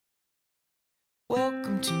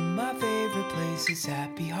Welcome to my favorite place, it's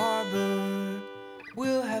Happy Harbor.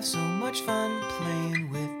 We'll have so much fun playing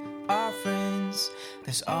with our friends.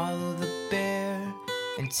 There's Olive the bear,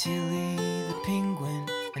 and Tilly the penguin,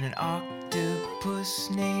 and an octopus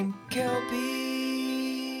named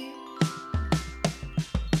Kelby.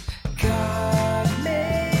 God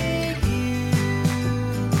made you,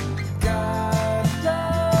 God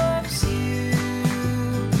loves you,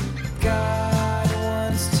 God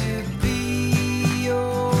wants to be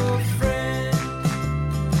your friend.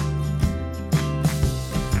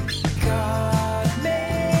 God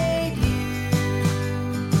made you,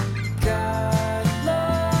 God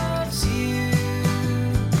loves you,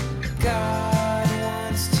 God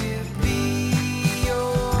wants to be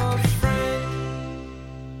your friend.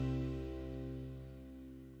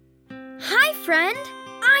 Hi, friend.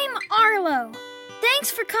 I'm Arlo.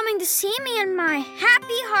 Thanks for coming to see me in my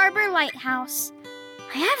Happy Harbor Lighthouse.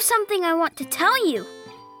 I have something I want to tell you.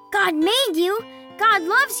 God made you, God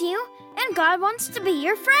loves you, and God wants to be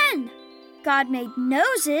your friend. God made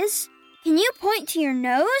noses. Can you point to your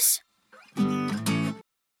nose?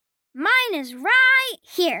 Mine is right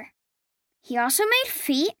here. He also made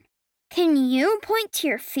feet. Can you point to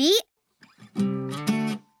your feet?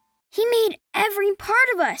 He made every part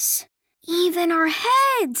of us, even our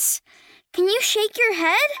heads. Can you shake your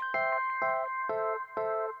head?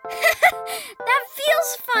 That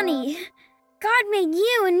feels funny. God made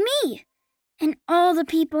you and me, and all the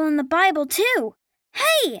people in the Bible too.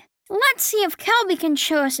 Hey, let's see if Kelby can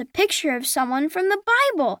show us a picture of someone from the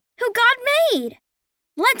Bible who God made.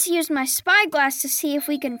 Let's use my spyglass to see if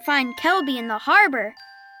we can find Kelby in the harbor.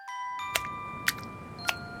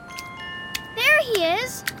 There he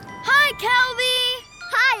is. Hi, Kelby.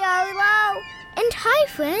 Hi, Arlo. And hi,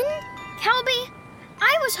 friend. Kelby,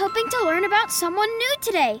 I was hoping to learn about someone new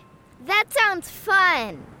today. That sounds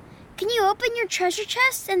fun. Can you open your treasure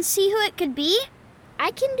chest and see who it could be?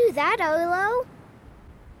 I can do that, Arlo.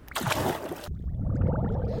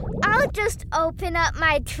 I'll just open up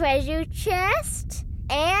my treasure chest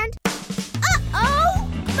and... Uh-oh!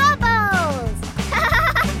 Bubbles!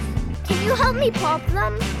 Can you help me pop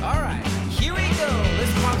them? All right, here we go.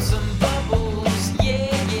 Let's pop some bubbles.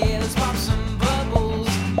 Yeah, yeah, let's pop some bubbles.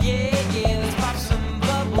 Yeah, yeah, let's pop some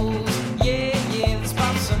bubbles. Yeah, yeah, let's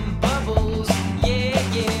pop some bubbles. Yeah,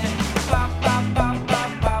 yeah. Pop, pop, pop,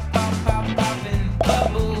 pop, pop, pop, pop, poppin'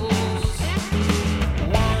 bubbles.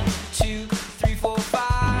 1, 2, 3, 4,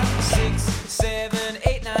 5, 6, 7,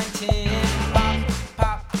 8, 9, 10. Pop,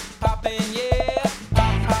 pop, poppin', yeah.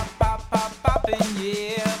 Pop, pop, pop, pop, poppin',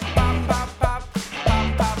 yeah. Pop, pop, pop, pop,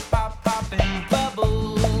 pop, pop, poppin'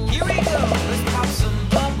 bubbles. Here we go. Let's pop some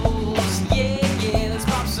bubbles. Yeah, yeah. Let's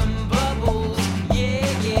pop some bubbles. Yeah,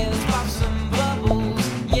 yeah. Let's pop some bubbles.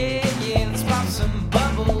 Yeah, yeah. Let's pop some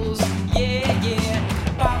bubbles. Yeah, yeah.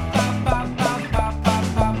 Pop, pop, pop, pop, pop, pop,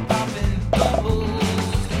 pop, poppin'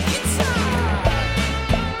 bubbles. It's time.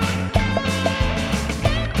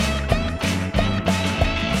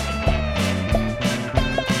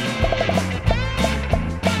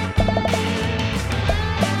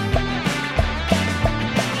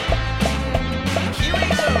 Here we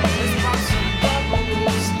go. Let's pop some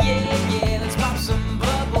bubbles. Yeah, yeah. Let's pop some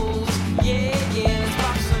bubbles. Yeah, yeah. Let's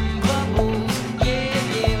pop some bubbles. Yeah,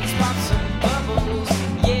 yeah. Let's pop some bubbles.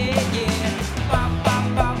 Yeah, yeah. Pop, pop,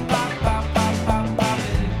 pop, pop, pop, pop, pop,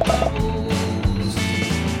 poppin' bubbles.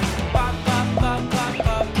 Pop, pop, pop, pop,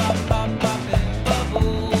 pop, pop, pop, poppin'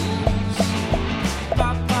 bubbles.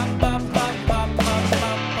 Pop, pop, pop, pop, pop, pop,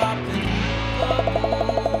 pop, poppin' bubbles.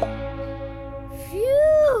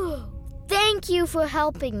 Phew! Thank you for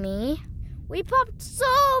helping me. We popped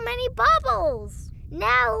so many bubbles.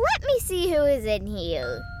 Now let me see who is in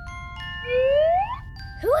here.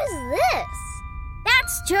 Who is this?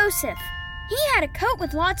 That's Joseph. He had a coat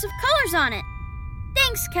with lots of colors on it.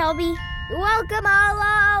 Thanks, Kelby. You're welcome,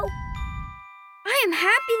 Arlo. I am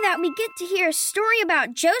happy that we get to hear a story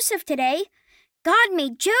about Joseph today. God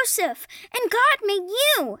made Joseph, and God made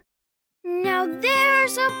you. Now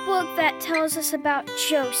there's a book that tells us about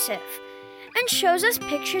Joseph and shows us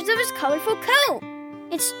pictures of his colorful coat.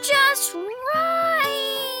 It's just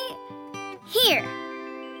right here.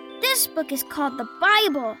 This book is called the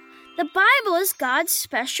Bible. The Bible is God's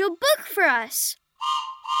special book for us.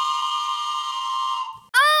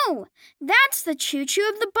 Oh, that's the choo-choo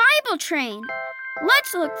of the Bible train.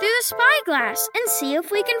 Let's look through the spyglass and see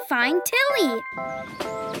if we can find Tilly.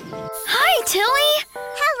 Hi, Tilly.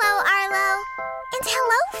 Hello, Arlo. And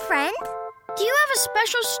hello, friend. Do you have a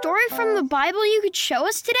special story from the Bible you could show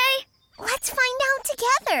us today? Let's find out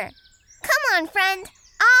together. Come on, friend.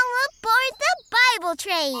 All aboard the Bible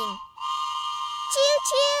train.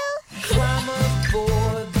 Choo-choo. Climb up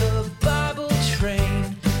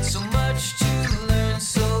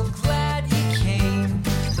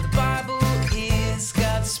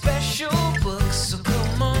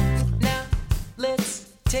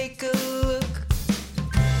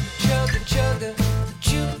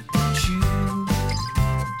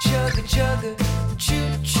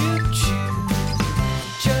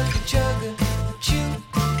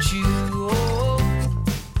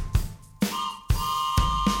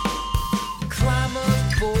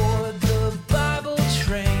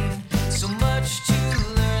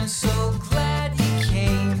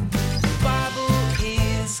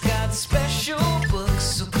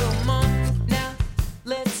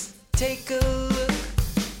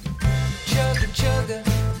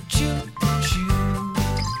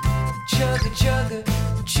chugga,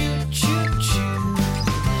 choo choo choo.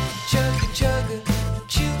 Chugga chugga,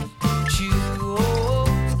 choo choo. Oh.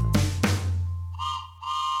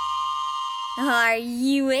 Are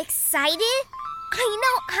you excited? I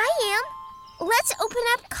know I am. Let's open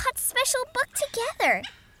up God's special book together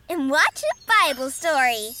and watch a Bible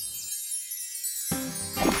story.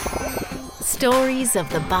 Stories of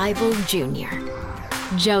the Bible Junior.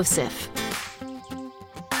 Joseph.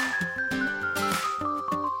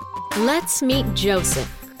 Let's meet Joseph,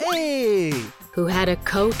 Hey! who had a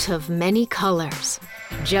coat of many colors.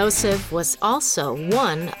 Joseph was also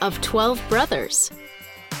one of 12 brothers.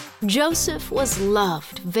 Joseph was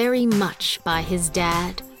loved very much by his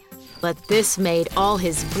dad, but this made all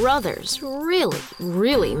his brothers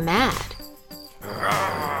really mad.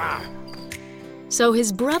 So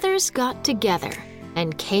his brothers got together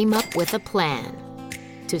and came up with a plan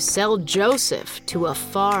to sell Joseph to a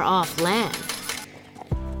far-off land.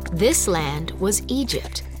 This land was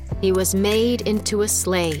Egypt. He was made into a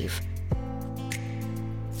slave.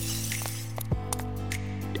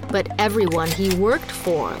 But everyone he worked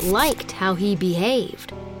for liked how he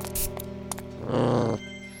behaved.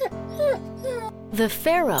 The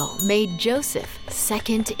Pharaoh made Joseph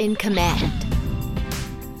second in command.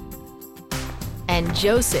 And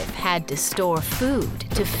Joseph had to store food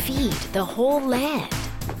to feed the whole land.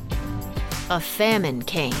 A famine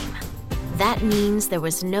came. That means there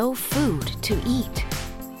was no food to eat.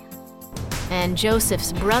 And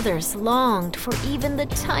Joseph's brothers longed for even the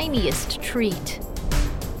tiniest treat.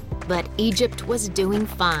 But Egypt was doing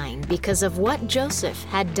fine because of what Joseph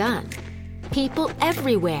had done. People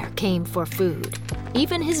everywhere came for food.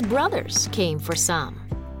 Even his brothers came for some.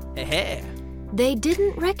 They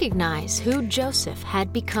didn't recognize who Joseph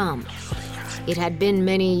had become. It had been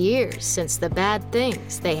many years since the bad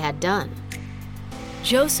things they had done.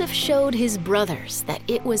 Joseph showed his brothers that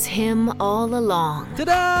it was him all along.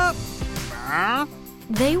 Ta-da!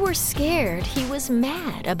 They were scared he was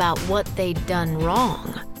mad about what they'd done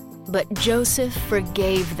wrong. But Joseph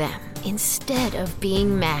forgave them instead of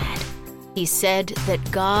being mad. He said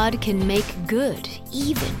that God can make good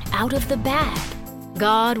even out of the bad.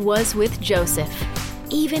 God was with Joseph,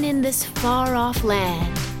 even in this far-off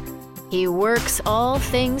land. He works all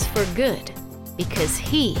things for good because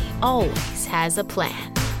he always has a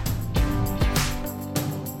plan.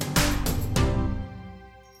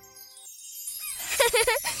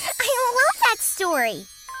 I love that story.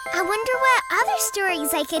 I wonder what other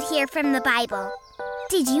stories I could hear from the Bible.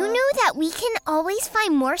 Did you know that we can always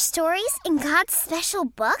find more stories in God's special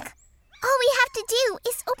book? All we have to do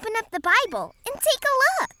is open up the Bible and take a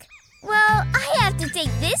look. Well, I have to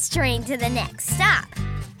take this train to the next stop.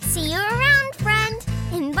 See you around, friend.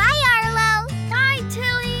 And bye, Arlo. Bye,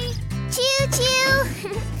 Tilly.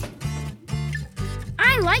 Choo-choo.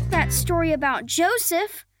 I like that story about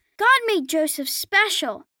Joseph. God made Joseph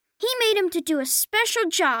special. He made him to do a special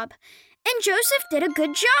job, and Joseph did a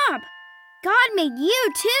good job. God made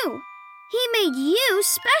you too. He made you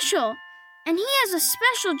special, and he has a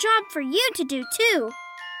special job for you to do too.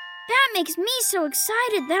 That makes me so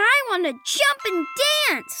excited that I want to jump and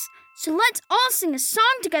dance. So let's all sing a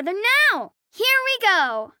song together now. Here we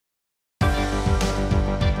go.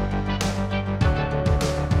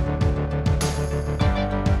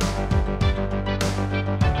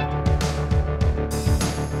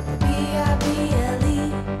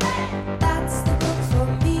 B-I-B-L-E, that's the book for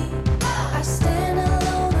me. I stand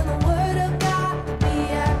alone in the Word of God.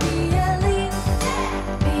 B-I-B-L-E,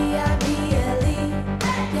 B-I-B-L-E,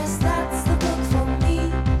 yes, that's the book for me.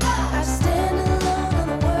 I stand alone in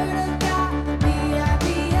the Word of God.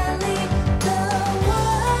 B-I-B-L-E, the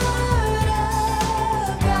Word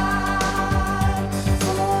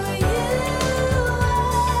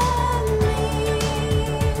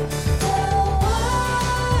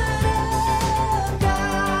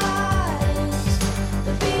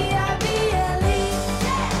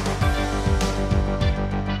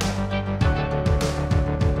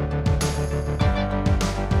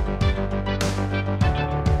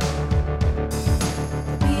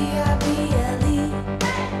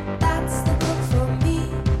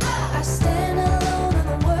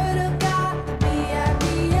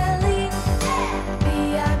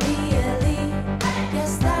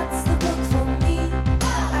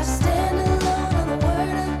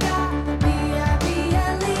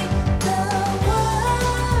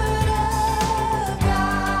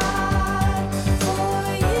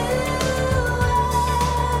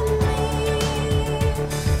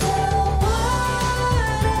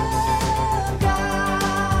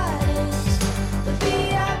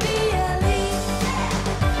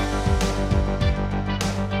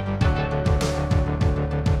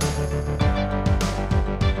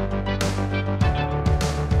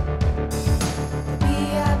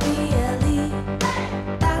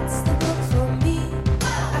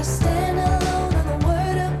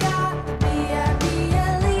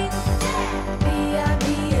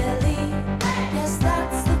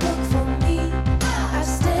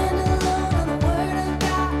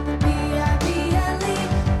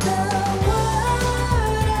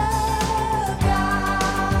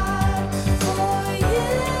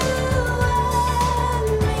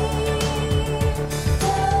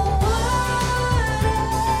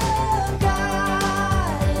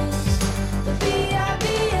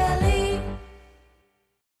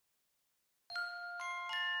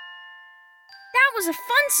was a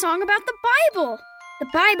fun song about the Bible. The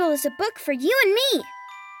Bible is a book for you and me.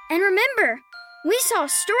 And remember, we saw a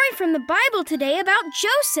story from the Bible today about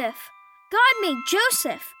Joseph. God made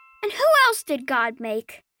Joseph. And who else did God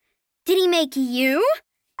make? Did he make you?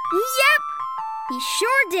 Yep, he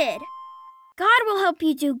sure did. God will help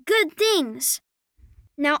you do good things.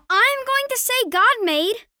 Now I'm going to say God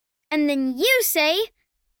made, and then you say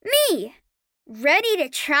me. Ready to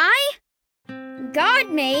try?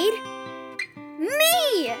 God made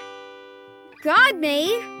me. God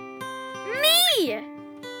made me.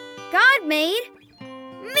 God made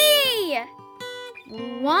me.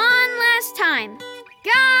 One last time.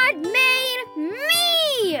 God made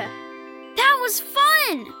me. That was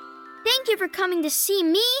fun. Thank you for coming to see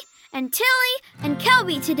me and Tilly and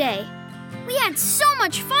Kelby today. We had so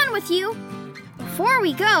much fun with you. Before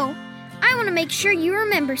we go, I want to make sure you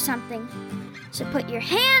remember something. So put your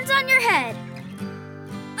hands on your head.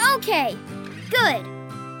 Okay, good.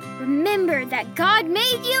 Remember that God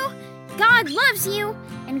made you, God loves you,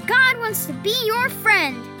 and God wants to be your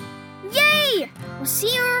friend. Yay! We'll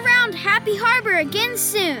see you around Happy Harbor again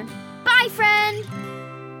soon. Bye, friend.